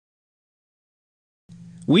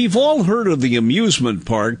We've all heard of the amusement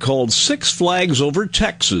park called Six Flags Over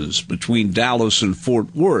Texas between Dallas and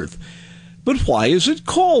Fort Worth. But why is it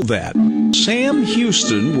called that? Sam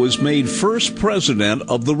Houston was made first president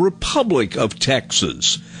of the Republic of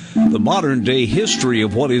Texas. The modern-day history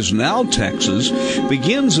of what is now Texas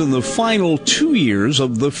begins in the final 2 years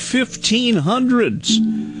of the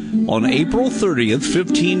 1500s. On April 30th,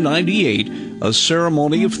 1598, a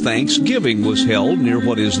ceremony of thanksgiving was held near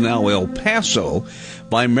what is now El Paso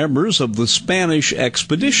by members of the Spanish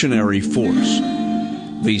Expeditionary Force.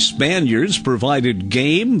 The Spaniards provided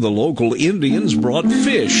game, the local Indians brought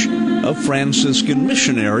fish. A Franciscan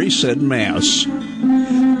missionary said Mass.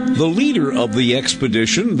 The leader of the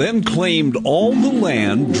expedition then claimed all the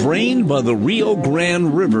land drained by the Rio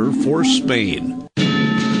Grande River for Spain.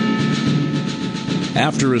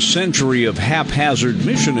 After a century of haphazard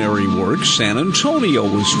missionary work, San Antonio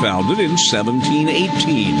was founded in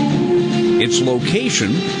 1718. Its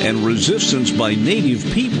location and resistance by native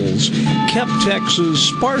peoples kept Texas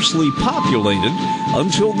sparsely populated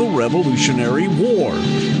until the Revolutionary War,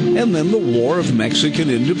 and then the War of Mexican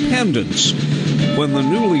Independence, when the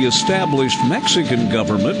newly established Mexican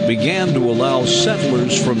government began to allow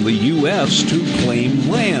settlers from the U.S. to claim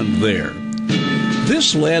land there.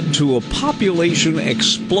 This led to a population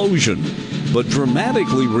explosion, but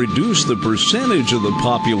dramatically reduced the percentage of the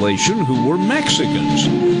population who were Mexicans,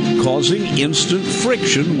 causing instant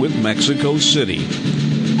friction with Mexico City.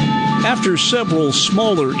 After several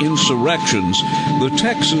smaller insurrections, the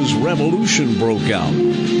Texas Revolution broke out.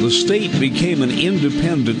 The state became an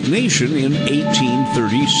independent nation in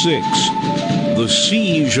 1836. The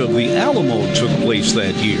siege of the Alamo took place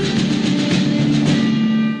that year.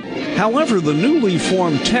 However, the newly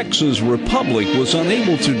formed Texas Republic was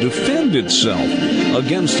unable to defend itself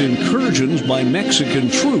against incursions by Mexican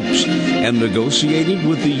troops and negotiated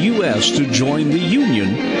with the U.S. to join the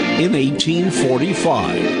Union in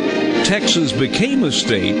 1845. Texas became a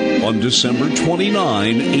state on December 29,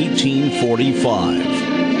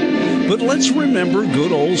 1845. But let's remember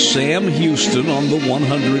good old Sam Houston on the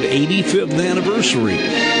 185th anniversary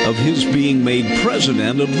of his being made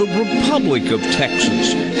president of the Republic of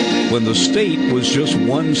Texas, when the state was just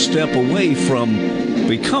one step away from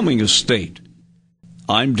becoming a state.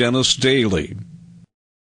 I'm Dennis Daly.